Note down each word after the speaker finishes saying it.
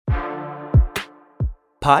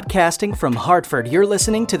Podcasting from Hartford, you're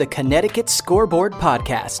listening to the Connecticut Scoreboard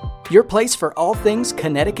Podcast, your place for all things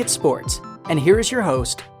Connecticut sports. And here is your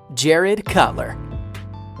host, Jared Kotler.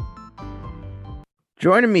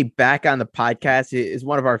 Joining me back on the podcast is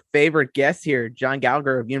one of our favorite guests here, John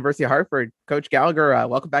Gallagher of University of Hartford. Coach Gallagher,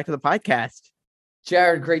 welcome back to the podcast.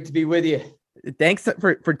 Jared, great to be with you. Thanks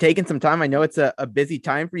for taking some time. I know it's a busy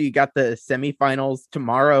time for you. You got the semifinals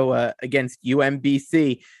tomorrow against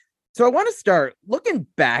UMBC. So I want to start looking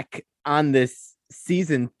back on this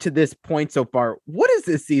season to this point so far. What has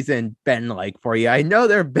this season been like for you? I know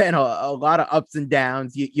there have been a lot of ups and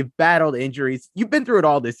downs. You've battled injuries. You've been through it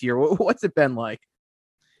all this year. What's it been like?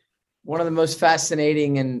 One of the most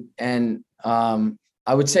fascinating and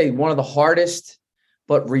I would say one of the hardest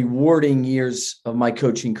but rewarding years of my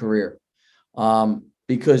coaching career.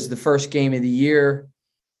 Because the first game of the year,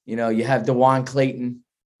 you have DeJuan Clayton,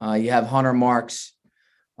 you have Hunter Marks,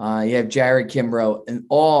 you have Jared Kimbrough, and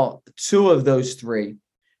all two of those three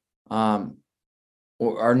are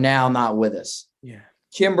now not with us. Yeah.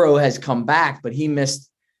 Kimbrough has come back, but he missed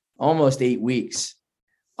almost 8 weeks.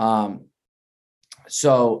 And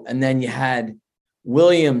then you had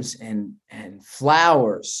Williams and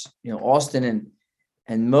Flowers, Austin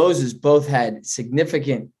and Moses both had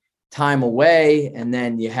significant time away. And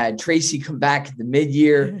then you had Tracy come back at the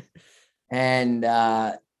mid-year. And,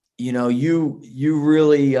 you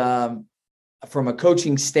really, from a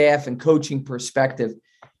coaching staff and coaching perspective,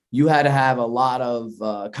 you had to have a lot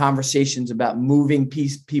of conversations about moving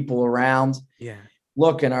people around. Yeah.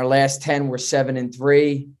 Look, in our last 10, we're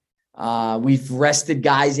 7-3. We've rested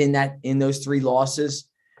guys in those 3 losses.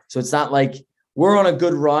 So it's not like we're on a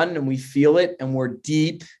good run and we feel it and we're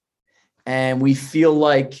deep and we feel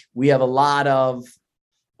like we have a lot of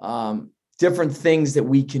different things that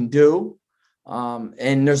we can do.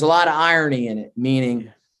 And there's a lot of irony in it,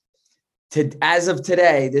 meaning as of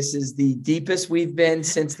today, this is the deepest we've been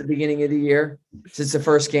since the beginning of the year, since the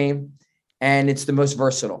first game, and it's the most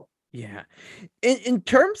versatile. Yeah. In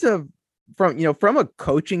terms of from a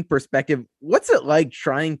coaching perspective, what's it like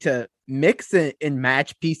trying to mix and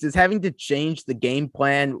match pieces, having to change the game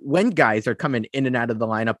plan when guys are coming in and out of the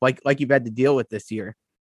lineup like you've had to deal with this year?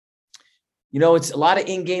 It's a lot of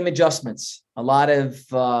in-game adjustments, a lot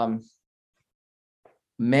of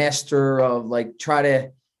master of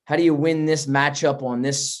how do you win this matchup on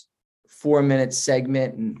this 4-minute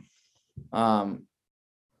segment? And,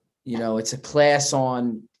 it's a class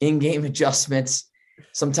on in-game adjustments.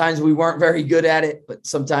 Sometimes we weren't very good at it, but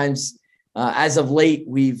sometimes as of late,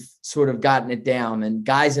 we've sort of gotten it down and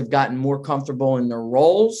guys have gotten more comfortable in their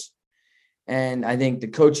roles. And I think the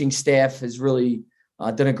coaching staff has really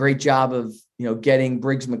done a great job of, getting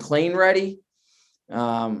Briggs McLean ready.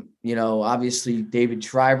 Obviously David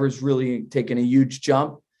Shriver's really taken a huge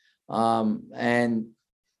jump. I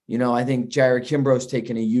think Jared Kimbrough's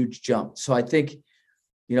taken a huge jump. So I think,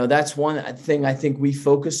 that's one thing I think we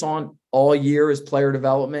focus on all year is player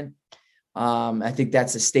development. I think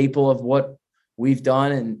that's a staple of what we've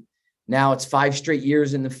done. And now it's 5 straight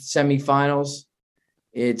years in the semifinals.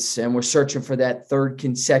 And we're searching for that 3rd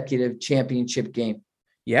consecutive championship game.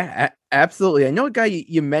 Yeah, absolutely. I know a guy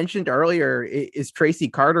you mentioned earlier is Tracy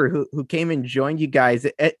Carter, who came and joined you guys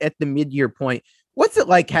at the mid-year point. What's it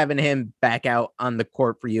like having him back out on the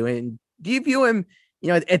court for you? And do you view him,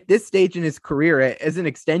 at this stage in his career as an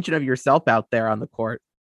extension of yourself out there on the court?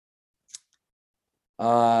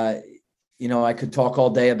 I could talk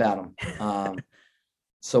all day about him.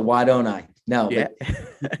 So why don't I? No, yeah.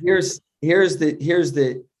 here's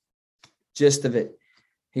the gist of it.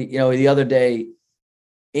 The other day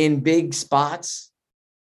in big spots,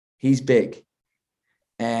 he's big,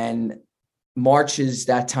 and March is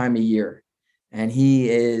that time of year, and he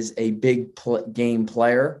is a big game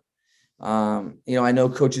player. I know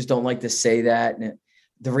coaches don't like to say that. And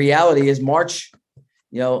the reality is March,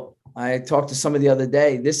 I talked to somebody the other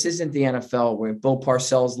day. This isn't the NFL where Bill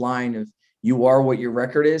Parcells' line of "you are what your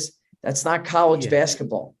record is." That's not college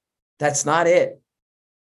basketball. That's not it.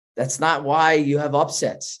 That's not why you have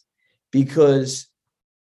upsets, because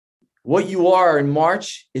what you are in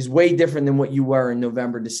March is way different than what you were in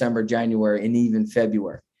November, December, January, and even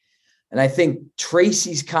February. And I think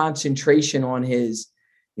Tracy's concentration on his,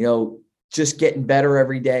 just getting better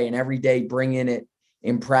every day and every day bringing it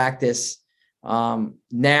in practice.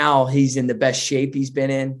 Now he's in the best shape he's been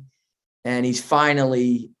in, and he's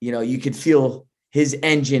finally, you could feel his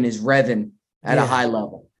engine is revving at a high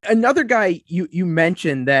level. Another guy you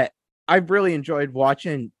mentioned that I've really enjoyed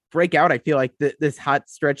watching break out, I feel like this hot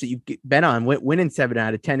stretch that you've been on, winning 7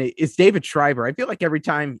 out of 10, is David Shriver. I feel like every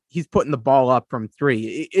time he's putting the ball up from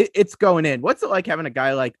 3, it's going in. What's it like having a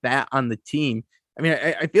guy like that on the team I mean,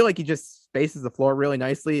 I feel like he just spaces the floor really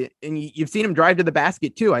nicely, and you've seen him drive to the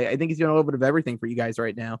basket too. I think he's doing a little bit of everything for you guys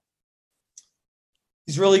right now.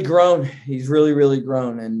 He's really grown. He's really, really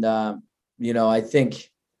grown. And, I think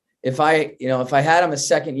if I had him a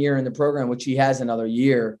second year in the program, which he has another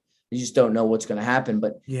year, you just don't know what's going to happen.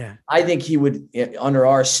 But yeah, I think he would, under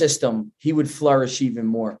our system, he would flourish even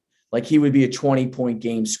more. Like he would be a 20-point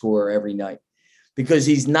game scorer every night because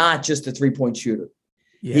he's not just a 3-point shooter.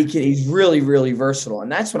 Yeah. He's really, really versatile.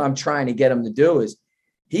 And that's what I'm trying to get him to do is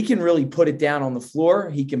he can really put it down on the floor.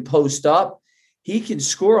 He can post up. He can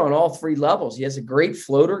score on all three levels. He has a great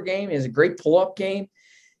floater game. He has a great pull-up game.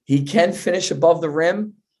 He can finish above the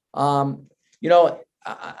rim. I'm going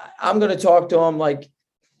to talk to him like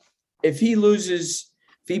if he loses,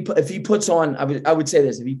 if he puts on, I would say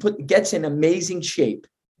this, if he gets in amazing shape,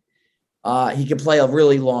 he can play a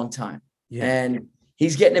really long time. Yeah. And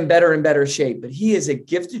he's getting in better and better shape. But he is a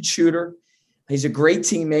gifted shooter. He's a great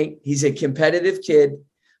teammate. He's a competitive kid.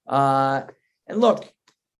 And look,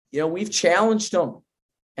 we've challenged him,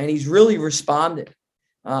 and he's really responded.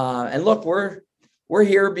 And look, we're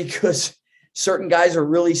here because certain guys are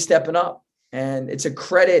really stepping up, and it's a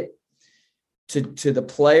credit to the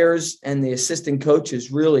players and the assistant coaches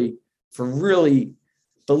for really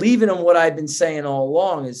believing in what I've been saying all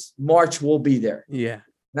along is March will be there. Yeah.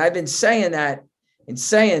 And I've been saying that,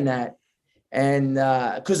 and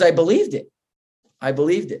because I believed it.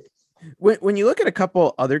 When you look at a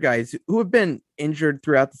couple other guys who have been injured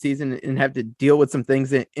throughout the season and have to deal with some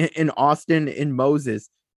things in Austin and Moses,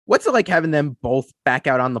 what's it like having them both back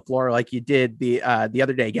out on the floor like you did the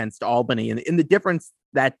other day against Albany, and the difference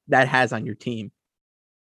that has on your team?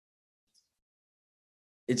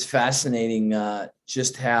 It's fascinating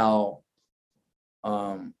just how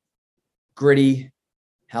gritty,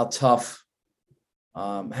 how tough,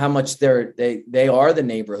 how much they are the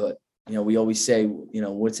neighborhood. We always say,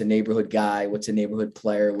 what's a neighborhood guy? What's a neighborhood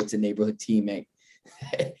player? What's a neighborhood teammate?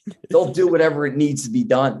 They'll do whatever it needs to be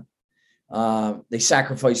done. They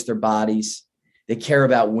sacrifice their bodies. They care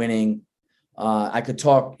about winning. I could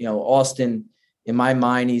talk, Austin, in my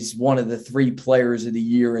mind, he's one of the 3 players of the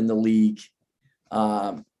year in the league.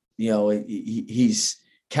 He's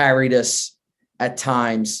carried us at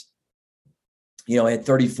times, had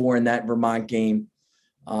 34 in that Vermont game.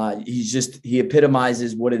 He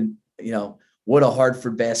epitomizes what a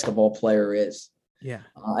Hartford basketball player is. Yeah.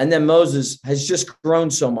 And then Moses has just grown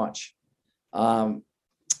so much.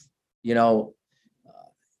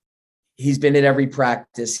 He's been at every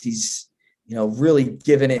practice. He's, really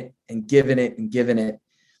given it. And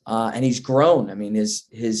he's grown. I mean,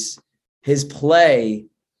 his play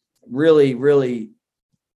really, really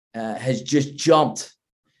has just jumped.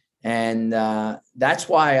 And that's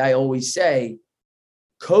why I always say,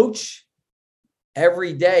 coach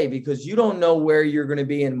every day, because you don't know where you're going to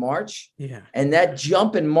be in March. Yeah. And that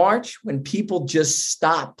jump in March, when people just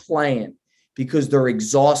stop playing because they're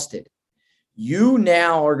exhausted, you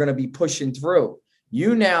now are going to be pushing through.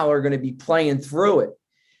 You now are going to be playing through it.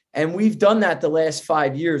 And we've done that the last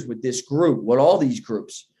 5 years with this group, with all these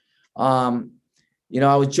groups. I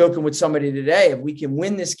was joking with somebody today, if we can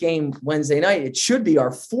win this game Wednesday night, it should be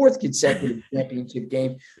our 4th consecutive championship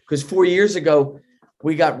game, because 4 years ago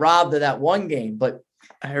we got robbed of that one game. But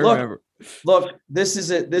I remember. Look, this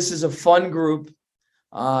is a fun group,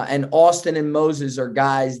 and Austin and Moses are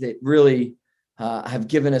guys that really have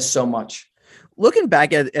given us so much. Looking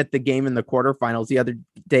back at the game in the quarterfinals the other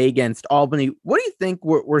day against Albany, what do you think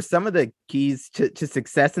were some of the keys to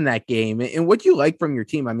success in that game? And what do you like from your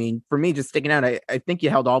team? I mean, for me, just sticking out, I think you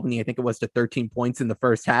held Albany, I think it was to 13 points in the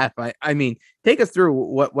first half. I mean, take us through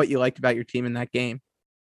what you liked about your team in that game.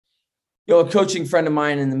 A coaching friend of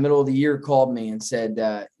mine in the middle of the year called me and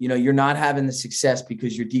said, you're not having the success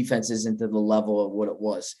because your defense isn't to the level of what it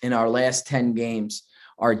was. In our last 10 games,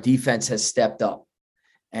 our defense has stepped up.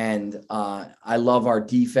 And I love our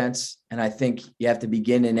defense. And I think you have to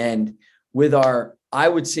begin and end with I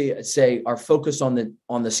would say our focus on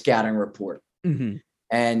the scouting report. Mm-hmm.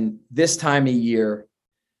 And this time of year,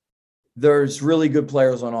 there's really good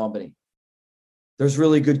players on Albany. There's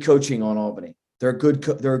really good coaching on Albany. They're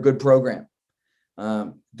a good program.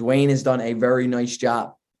 Dwayne has done a very nice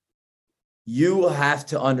job. You have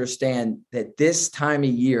to understand that this time of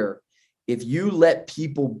year, if you let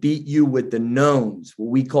people beat you with the knowns, what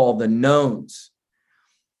we call the knowns,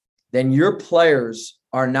 then your players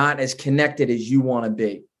are not as connected as you want to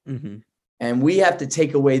be. Mm-hmm. And we have to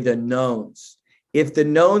take away the knowns. If the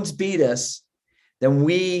knowns beat us, then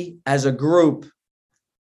we as a group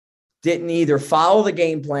didn't either follow the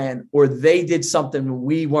game plan or they did something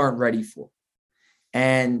we weren't ready for.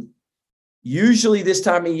 And usually this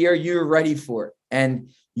time of year, you're ready for it. And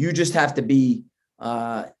you just have to be,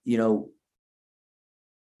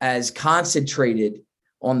 as concentrated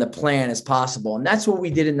on the plan as possible. And that's what we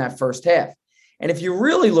did in that first half. And if you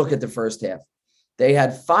really look at the first half, they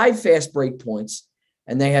had 5 fast break points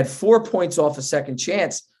and they had 4 points off a second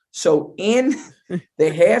chance. So in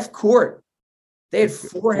the half court, they had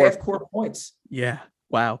 4 half court points. Yeah.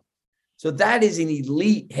 Wow. So that is an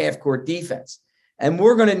elite half court defense. And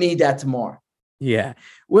we're going to need that tomorrow. Yeah.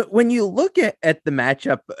 When you look at the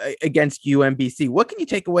matchup against UMBC, what can you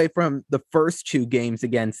take away from the first 2 games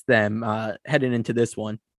against them heading into this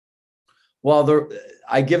one? Well,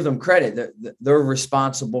 I give them credit. They're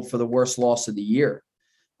responsible for the worst loss of the year.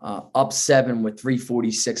 Up 7 with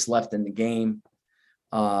 3:46 left in the game.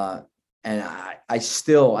 And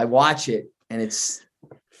I watch it and it's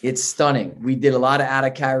stunning. We did a lot of out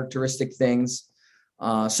of characteristic things.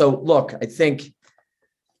 So look, I think,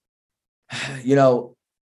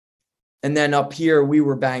 and then up here, we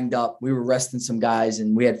were banged up. We were resting some guys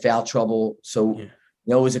and we had foul trouble. So,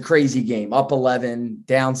 it was a crazy game. Up 11,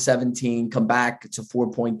 down 17, come back. It's a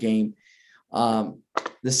 4-point game. The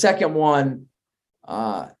second one,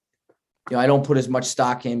 I don't put as much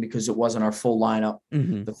stock in because it wasn't our full lineup.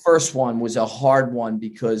 Mm-hmm. The first one was a hard one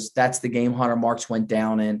because that's the game Hunter Marks went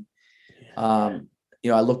down in. I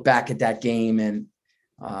look back at that game and,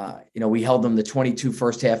 we held them to 22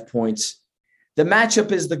 first half points. The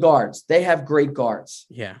matchup is the guards. They have great guards.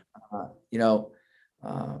 Yeah.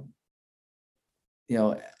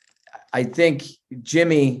 I think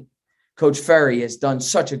Coach Ferry has done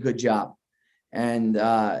such a good job. And,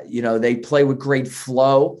 they play with great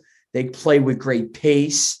flow. They play with great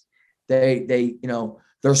pace. They're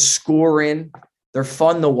scoring. They're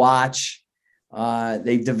fun to watch.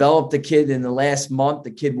 They've developed the kid in the last month,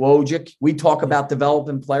 the kid Wojcik. We talk about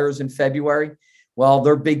developing players in February. Well,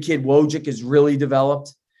 their big kid Wojcik is really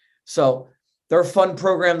developed. So they're a fun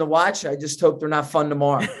program to watch. I just hope they're not fun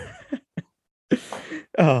tomorrow.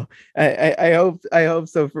 Oh, I hope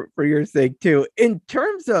so for your sake too. In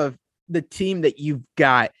terms of the team that you've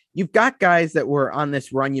got guys that were on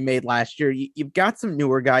this run you made last year. You've got some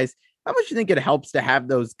newer guys. How much do you think it helps to have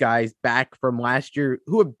those guys back from last year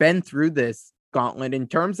who have been through this gauntlet in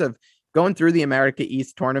terms of going through the America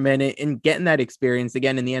East tournament and getting that experience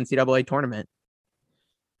again in the NCAA tournament?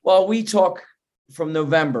 Well, we talk from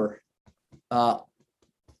November.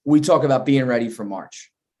 We talk about being ready for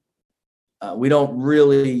March. We don't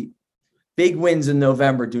really big wins in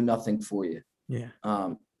November do nothing for you. Yeah.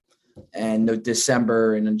 And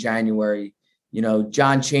December and in January,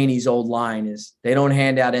 John Chaney's old line is they don't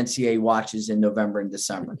hand out NCAA watches in November and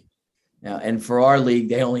December. Now, and for our league,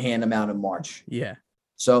 they only hand them out in March. Yeah.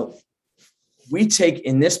 So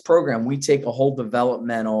in this program, we take a whole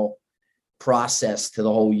developmental process to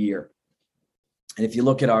the whole year. And if you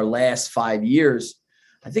look at our last 5 years,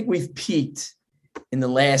 I think we've peaked in the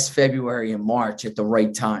last February and March at the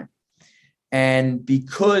right time. And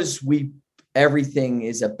because everything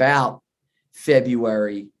is about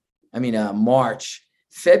March,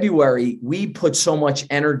 February, we put so much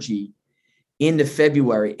energy into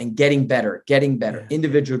February and getting better,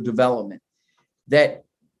 individual development, that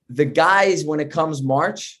the guys, when it comes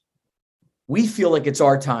March, we feel like it's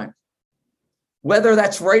our time. Whether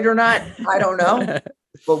that's right or not, I don't know,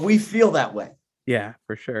 but we feel that way. Yeah,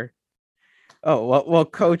 for sure. Oh, well,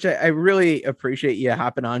 Coach, I really appreciate you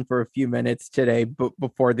hopping on for a few minutes today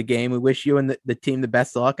before the game. We wish you and the team the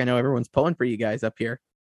best of luck. I know everyone's pulling for you guys up here.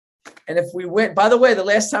 And if we win, by the way, the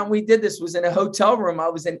last time we did this was in a hotel room. I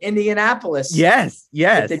was in Indianapolis. Yes.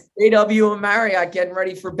 At the JW and Marriott getting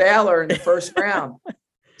ready for Baylor in the first round.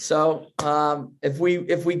 So if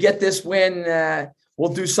we get this win,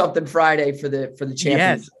 we'll do something Friday for the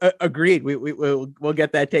championship. Yes, agreed. We'll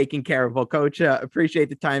get that taken care of. Well, Coach, appreciate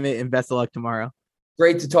the time and best of luck tomorrow.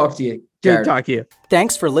 Great to talk to you. Good to talk to you.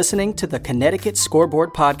 Thanks for listening to the Connecticut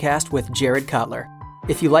Scoreboard Podcast with Jared Cutler.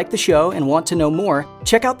 If you like the show and want to know more,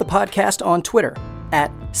 check out the podcast on Twitter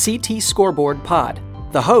at CT Scoreboard Pod,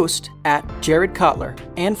 the host at Jared Cutler,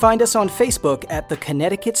 and find us on Facebook at the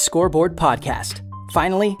Connecticut Scoreboard Podcast.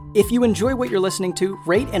 Finally, if you enjoy what you're listening to,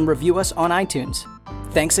 rate and review us on iTunes.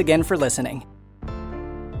 Thanks again for listening.